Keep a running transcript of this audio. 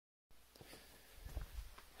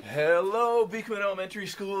Hello, Beekman Elementary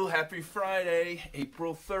School. Happy Friday,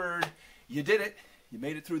 April 3rd. You did it. You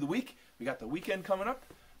made it through the week. We got the weekend coming up,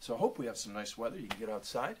 so I hope we have some nice weather. You can get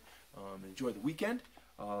outside, enjoy the weekend.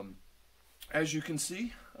 As you can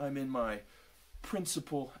see, I'm in my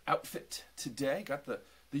principal outfit today. Got the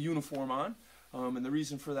uniform on, and the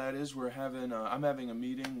reason for that is I'm having a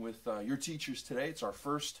meeting with your teachers today. It's our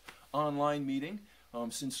first online meeting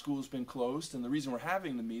since school's been closed, and the reason we're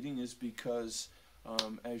having the meeting is because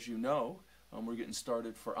as you know, we're getting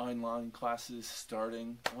started for online classes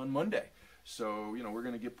starting on Monday. So, we're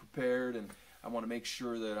going to get prepared, and I want to make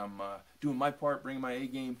sure that I'm doing my part, bringing my A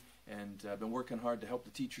game, and I've been working hard to help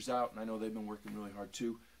the teachers out, and I know they've been working really hard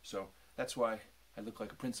too. So that's why I look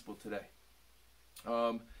like a principal today.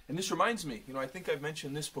 And this reminds me, I think I've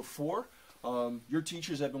mentioned this before. Your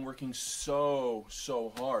teachers have been working so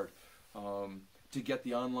hard to get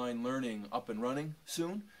the online learning up and running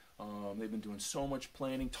soon. They've been doing so much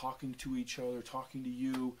planning, talking to each other, talking to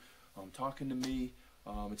you, talking to me.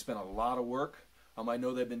 It's been a lot of work. I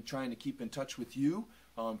know they've been trying to keep in touch with you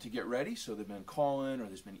to get ready, so they've been calling, or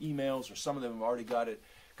there's been emails, or some of them have already got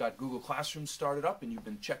Google Classroom started up, and you've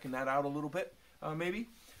been checking that out a little bit, maybe.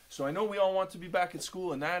 So I know we all want to be back at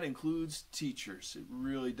school, and that includes teachers. It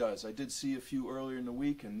really does. I did see a few earlier in the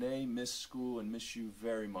week, and they miss school and miss you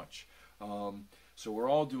very much. So we're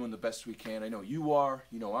all doing the best we can. I know you are,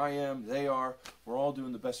 I am, they are. We're all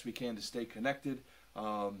doing the best we can to stay connected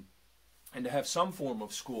and to have some form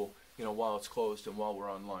of school, while it's closed and while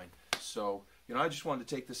we're online. So, I just wanted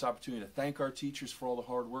to take this opportunity to thank our teachers for all the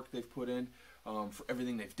hard work they've put in, for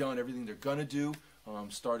everything they've done, everything they're going to do,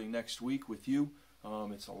 starting next week with you.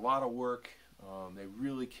 It's a lot of work. They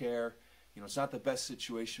really care. It's not the best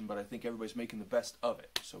situation, but I think everybody's making the best of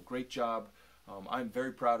it. So great job. I'm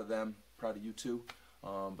very proud of them. Proud of you too,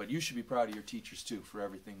 but you should be proud of your teachers too for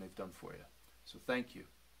everything they've done for you. So thank you.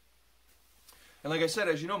 And like I said,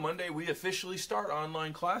 as you know, Monday we officially start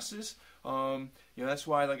online classes. That's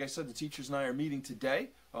why, like I said, the teachers and I are meeting today,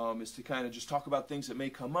 is to kind of just talk about things that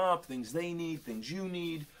may come up, things they need, things you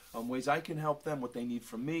need, ways I can help them, what they need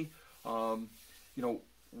from me. One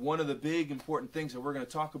of the big important things that we're going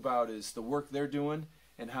to talk about is the work they're doing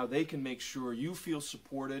and how they can make sure you feel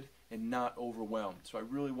supported and not overwhelmed. So I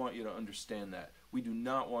really want you to understand that. We do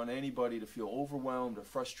not want anybody to feel overwhelmed or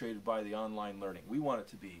frustrated by the online learning. We want it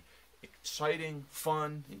to be exciting,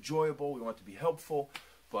 fun, enjoyable. We want it to be helpful,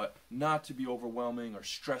 but not to be overwhelming or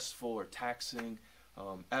stressful or taxing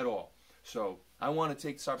at all. So I want to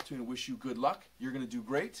take this opportunity to wish you good luck. You're going to do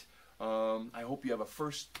great. I hope you have a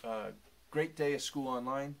first great day of school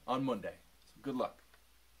online on Monday. So good luck.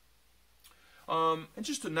 And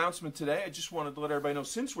just an announcement today, I just wanted to let everybody know,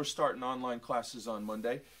 since we're starting online classes on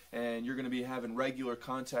Monday and you're going to be having regular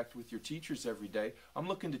contact with your teachers every day, I'm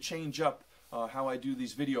looking to change up how I do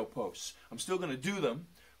these video posts. I'm still going to do them,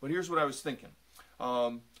 but here's what I was thinking.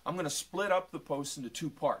 I'm going to split up the posts into two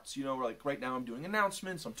parts. Like right now I'm doing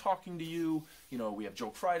announcements, I'm talking to you, we have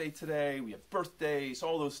Joke Friday today, we have birthdays,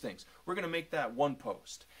 all those things. We're going to make that one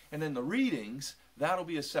post. And then the readings, that'll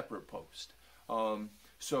be a separate post.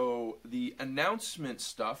 So the announcement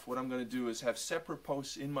stuff, what I'm going to do is have separate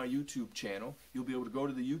posts in my YouTube channel. You'll be able to go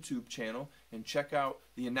to the YouTube channel and check out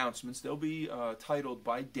the announcements. They'll be titled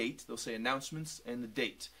by date. They'll say announcements and the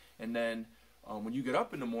date. And then when you get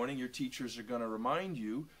up in the morning, your teachers are going to remind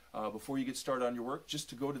you before you get started on your work just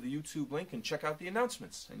to go to the YouTube link and check out the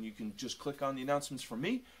announcements. And you can just click on the announcements from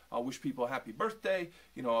me. I'll wish people a happy birthday.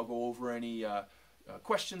 I'll go over any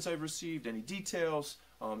questions I've received, any details.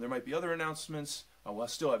 There might be other announcements. I'll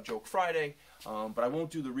still have Joke Friday, but I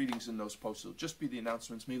won't do the readings in those posts. It'll just be the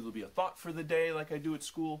announcements. Maybe there'll be a thought for the day like I do at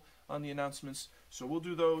school on the announcements. So we'll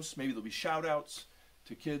do those. Maybe there'll be shout-outs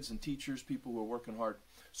to kids and teachers, people who are working hard.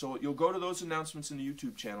 So you'll go to those announcements in the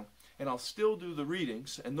YouTube channel, and I'll still do the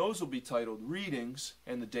readings, and those will be titled Readings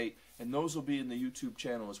and the Date, and those will be in the YouTube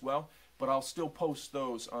channel as well. But I'll still post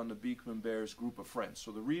those on the Beekman Bears group of friends.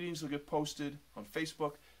 So the readings will get posted on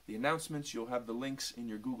Facebook. The announcements, you'll have the links in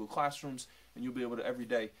your Google Classrooms, and you'll be able to every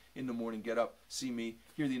day in the morning get up, see me,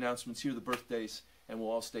 hear the announcements, hear the birthdays, and we'll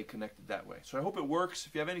all stay connected that way. So I hope it works.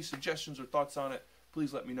 If you have any suggestions or thoughts on it,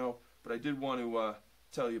 please let me know. But I did want to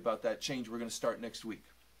tell you about that change we're going to start next week.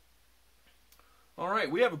 All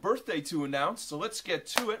right, we have a birthday to announce, so let's get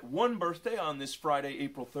to it. One birthday on this Friday,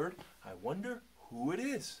 April 3rd. I wonder who it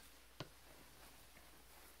is.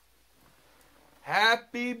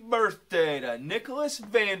 Happy birthday to Nicholas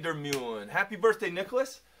Vandermeulen. Happy birthday,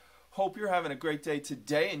 Nicholas. Hope you're having a great day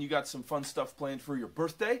today and you got some fun stuff planned for your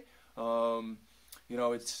birthday.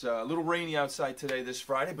 It's a little rainy outside today this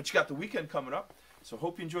Friday, but you got the weekend coming up. So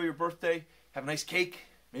hope you enjoy your birthday. Have a nice cake.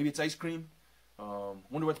 Maybe it's ice cream.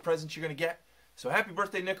 Wonder what presents you're going to get. So happy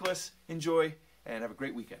birthday, Nicholas. Enjoy, and have a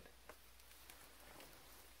great weekend.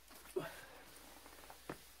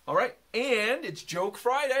 All right, and it's Joke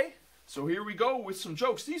Friday. So here we go with some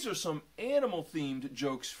jokes. These are some animal-themed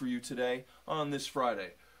jokes for you today on this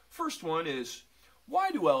Friday. First one is,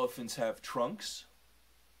 why do elephants have trunks?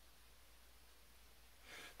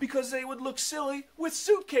 Because they would look silly with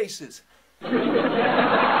suitcases. What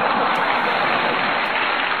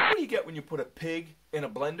do you get when you put a pig in a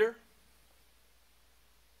blender?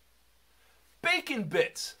 Bacon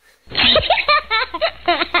bits.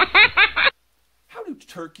 How do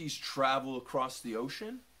turkeys travel across the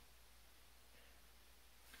ocean?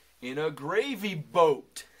 In a gravy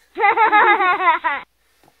boat.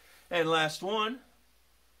 And last one.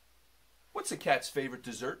 What's a cat's favorite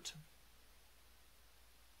dessert?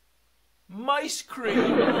 Mice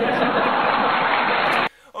cream.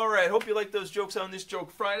 All right, hope you like those jokes on this Joke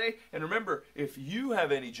Friday. And remember, if you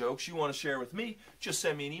have any jokes you want to share with me, just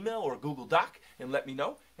send me an email or a Google Doc and let me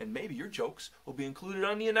know. And maybe your jokes will be included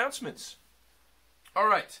on the announcements. All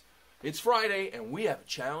right, it's Friday and we have a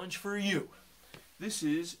challenge for you. This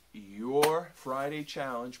is your Friday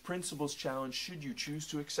challenge, Principal's Challenge, should you choose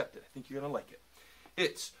to accept it. I think you're going to like it.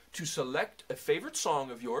 It's to select a favorite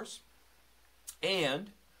song of yours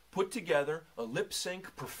and put together a lip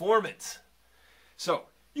sync performance. So,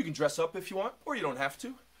 you can dress up if you want, or you don't have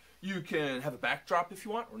to. You can have a backdrop if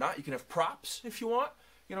you want, or not. You can have props if you want.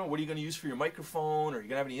 You know, what are you going to use for your microphone? Or are you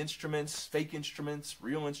going to have any instruments, fake instruments,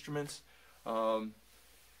 real instruments? Are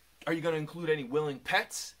you going to include any willing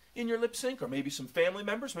pets in your lip sync, or maybe some family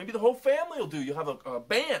members? Maybe the whole family will do. You'll have a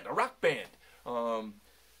band, a rock band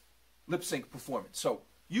lip sync performance. So,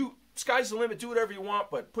 sky's the limit. Do whatever you want,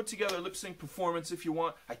 but put together a lip sync performance if you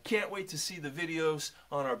want. I can't wait to see the videos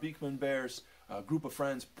on our Beekman Bears group of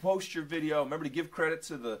friends. Post your video. Remember to give credit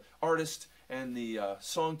to the artist and the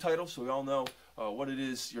song title so we all know what it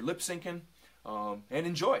is you're lip syncing, and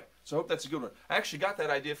enjoy. So I hope that's a good one. I actually got that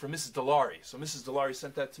idea from Mrs. Delary. So Mrs. Delary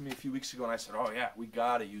sent that to me a few weeks ago, and I said, oh yeah, we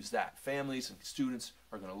got to use that. Families and students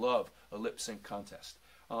are going to love a lip sync contest.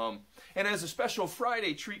 And as a special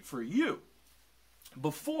Friday treat for you,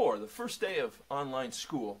 before the first day of online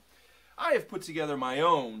school, I have put together my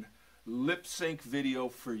own lip sync video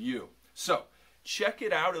for you. So, check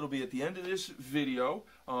it out. It'll be at the end of this video.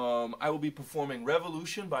 I will be performing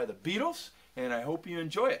Revolution by the Beatles, and I hope you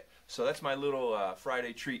enjoy it. So that's my little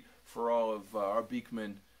Friday treat for all of our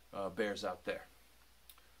Beekman Bears out there.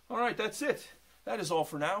 All right, that's it. That is all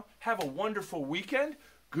for now. Have a wonderful weekend.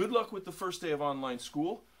 Good luck with the first day of online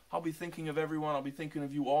school. I'll be thinking of everyone. I'll be thinking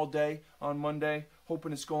of you all day on Monday,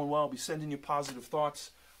 hoping it's going well. I'll be sending you positive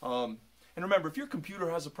thoughts. And remember, if your computer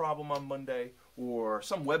has a problem on Monday or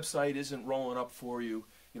some website isn't rolling up for you,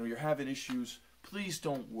 you're having issues, please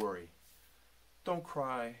don't worry. Don't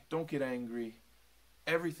cry. Don't get angry.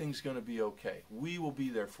 Everything's going to be okay. We will be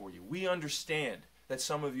there for you. We understand that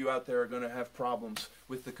some of you out there are going to have problems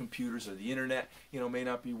with the computers or the internet, may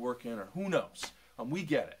not be working, or who knows. We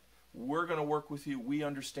get it. We're going to work with you. We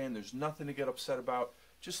understand. There's nothing to get upset about.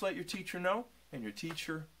 Just let your teacher know, and your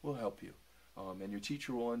teacher will help you. And your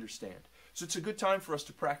teacher will understand. So it's a good time for us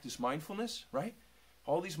to practice mindfulness, right?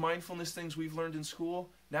 All these mindfulness things we've learned in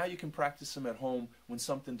school, now you can practice them at home when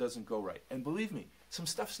something doesn't go right. And believe me, some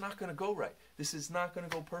stuff's not going to go right. This is not going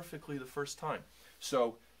to go perfectly the first time.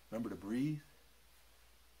 So remember to breathe.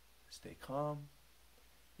 Stay calm.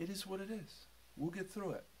 It is what it is. We'll get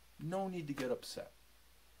through it. No need to get upset.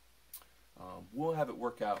 We'll have it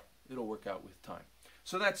work out. It'll work out with time.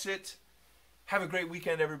 So that's it. Have a great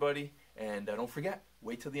weekend, everybody. And don't forget,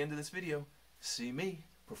 wait till the end of this video. See me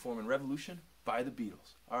performing Revolution by the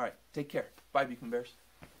Beatles. All right, take care. Bye, Beekman Bears.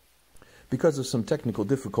 Because of some technical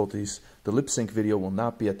difficulties, the lip sync video will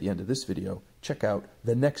not be at the end of this video. Check out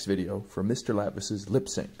the next video for Mr. Latvis's lip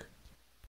sync.